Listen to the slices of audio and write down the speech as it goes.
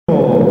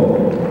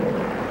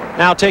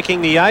Now taking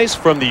the ice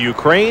from the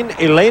Ukraine,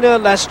 Elena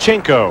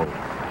Liashenko.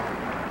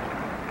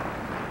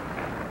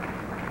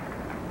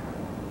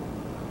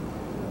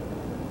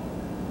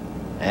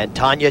 And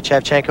Tanya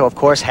Shevchenko, of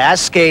course,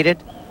 has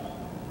skated,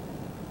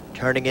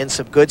 turning in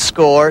some good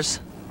scores.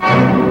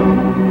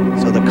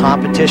 So the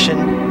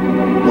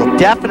competition will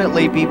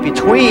definitely be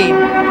between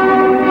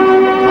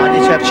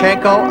Tanya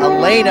Shevchenko,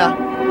 Elena,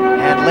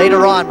 and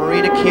later on,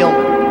 Marina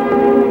Kielman.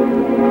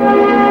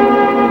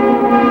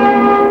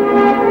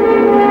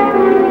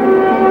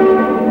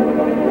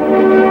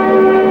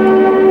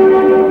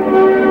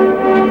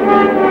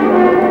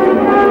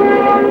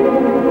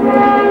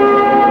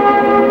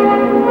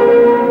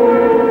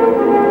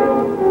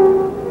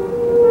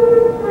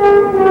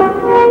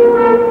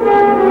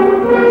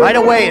 Right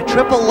away, a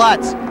triple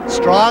Lutz,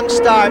 strong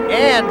start,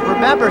 and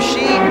remember,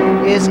 she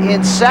is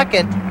in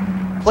second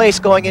place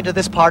going into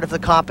this part of the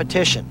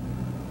competition.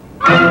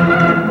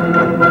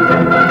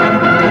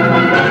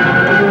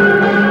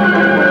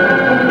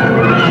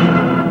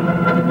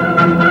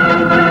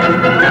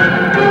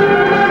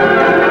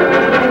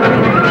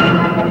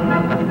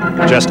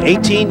 Just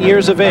 18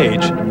 years of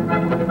age,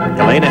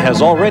 Elena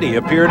has already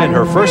appeared in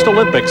her first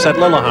Olympics at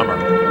Lillehammer.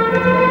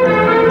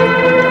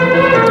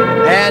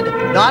 And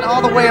not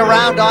all the way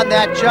around on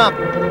that jump.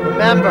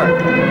 Remember,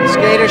 the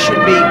skater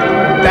should be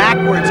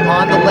backwards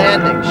on the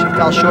landing. She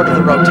fell short of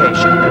the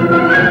rotation.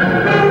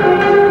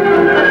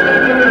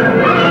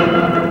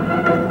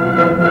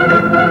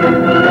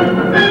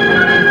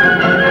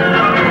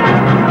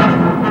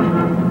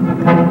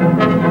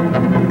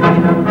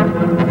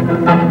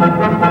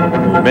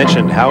 We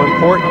mentioned how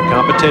important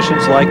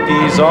competitions like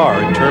these are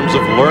in terms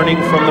of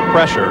learning from the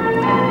pressure.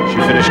 She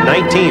finished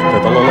 19th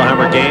at the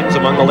Lillehammer Games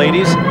among the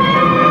ladies.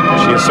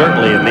 She is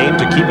certainly a name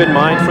to keep in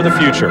mind for the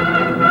future.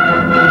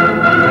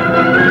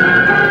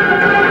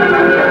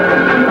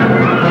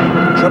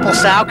 Triple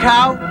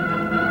Saukow,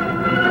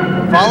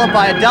 followed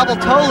by a double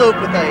toe loop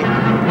with a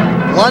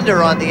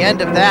blunder on the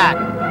end of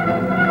that.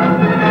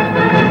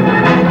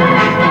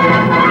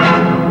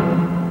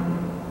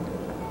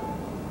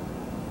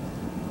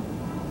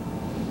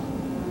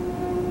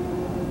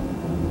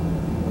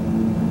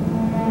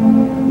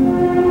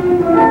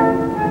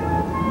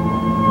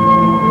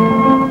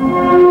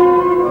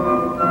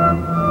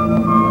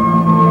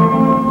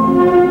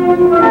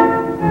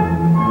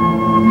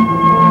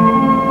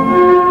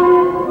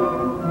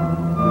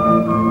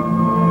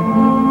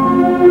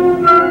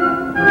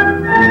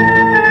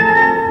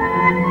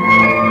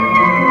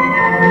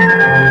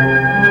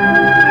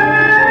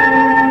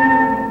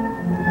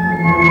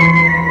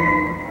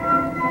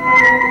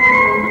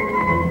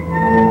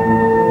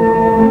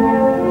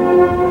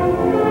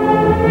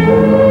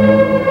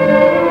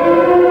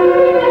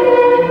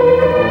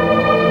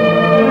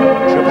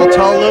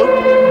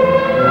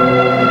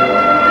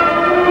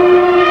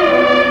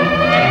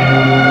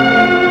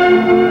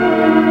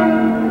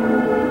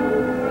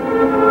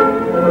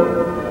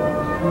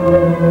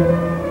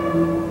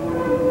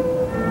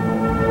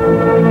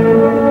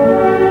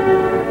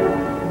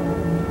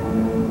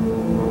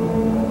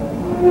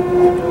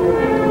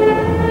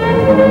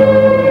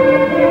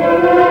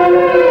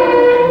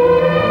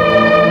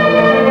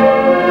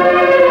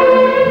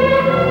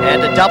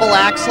 Double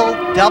axel,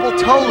 double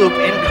toe loop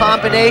in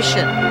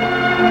combination.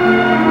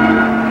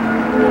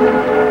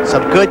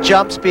 Some good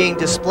jumps being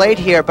displayed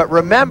here, but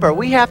remember,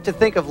 we have to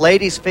think of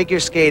ladies figure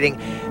skating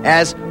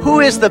as who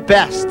is the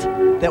best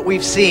that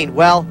we've seen.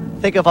 Well,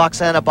 think of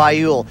Oksana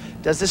Bayul.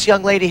 Does this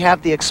young lady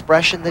have the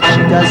expression that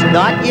she does?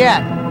 Not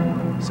yet.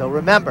 So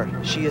remember,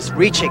 she is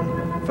reaching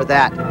for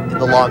that in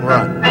the long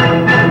run.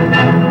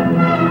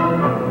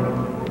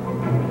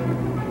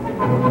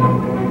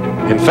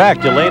 In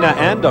fact, Elena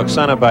and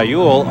Oksana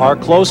Bayul are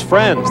close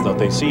friends, though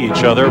they see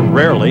each other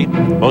rarely,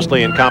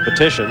 mostly in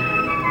competition.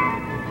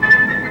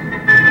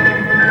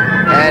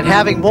 And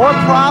having more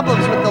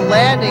problems with the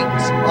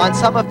landings on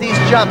some of these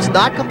jumps,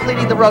 not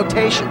completing the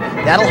rotation,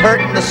 that'll hurt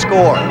in the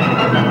score.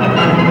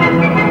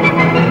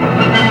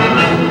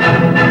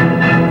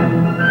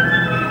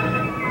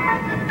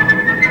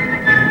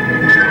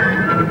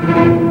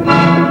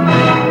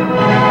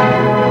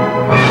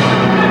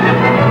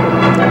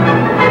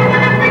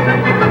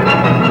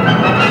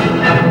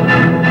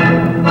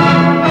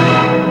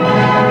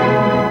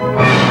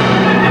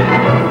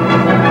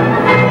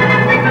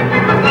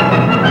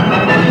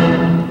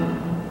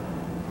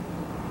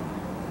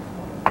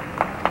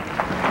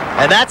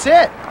 And that's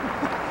it.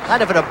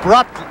 Kind of an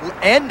abrupt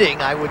ending,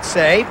 I would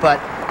say,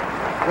 but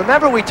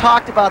remember we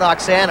talked about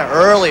Oksana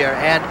earlier,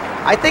 and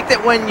I think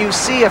that when you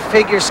see a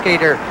figure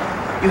skater,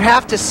 you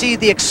have to see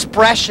the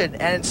expression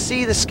and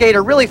see the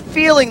skater really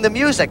feeling the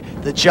music.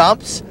 The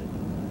jumps,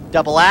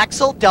 double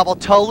axel, double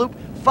toe loop,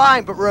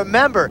 fine, but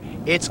remember,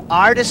 it's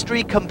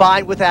artistry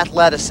combined with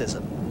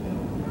athleticism.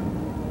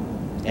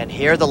 And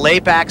here the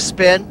layback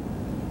spin,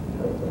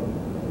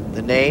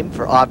 the name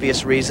for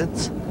obvious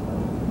reasons.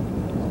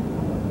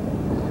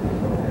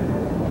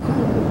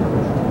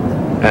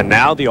 And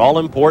now the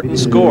all-important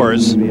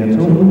scores.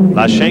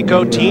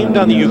 Liashenko teamed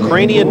on the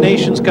Ukrainian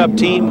Nations Cup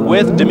team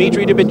with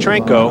Dmitry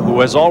Dmytrenko, who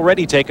has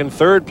already taken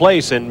 3rd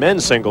place in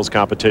men's singles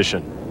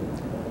competition.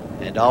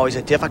 And always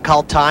a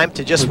difficult time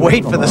to just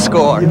wait for the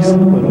scores.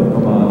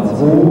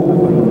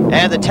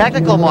 And the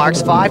technical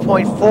marks,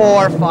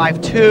 5.4,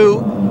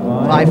 5.2,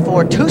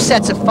 5.4, 2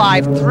 sets of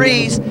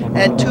 5.3s,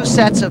 and 2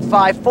 sets of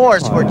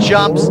 5.4s for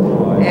jumps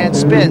and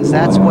spins.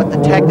 That's what the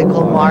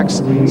technical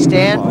marks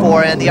stand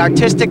for. And the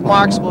artistic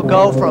marks will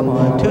go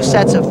from 2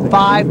 sets of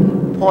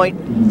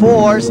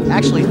 5.4s,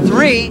 actually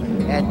 3,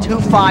 and 2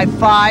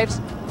 5.5s,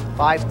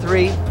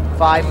 5.3,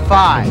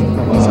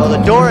 5.5. So the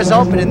door is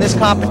open in this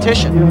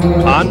competition.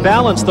 On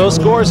balance, those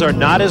scores are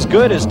not as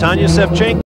good as Tanya Sevchenko.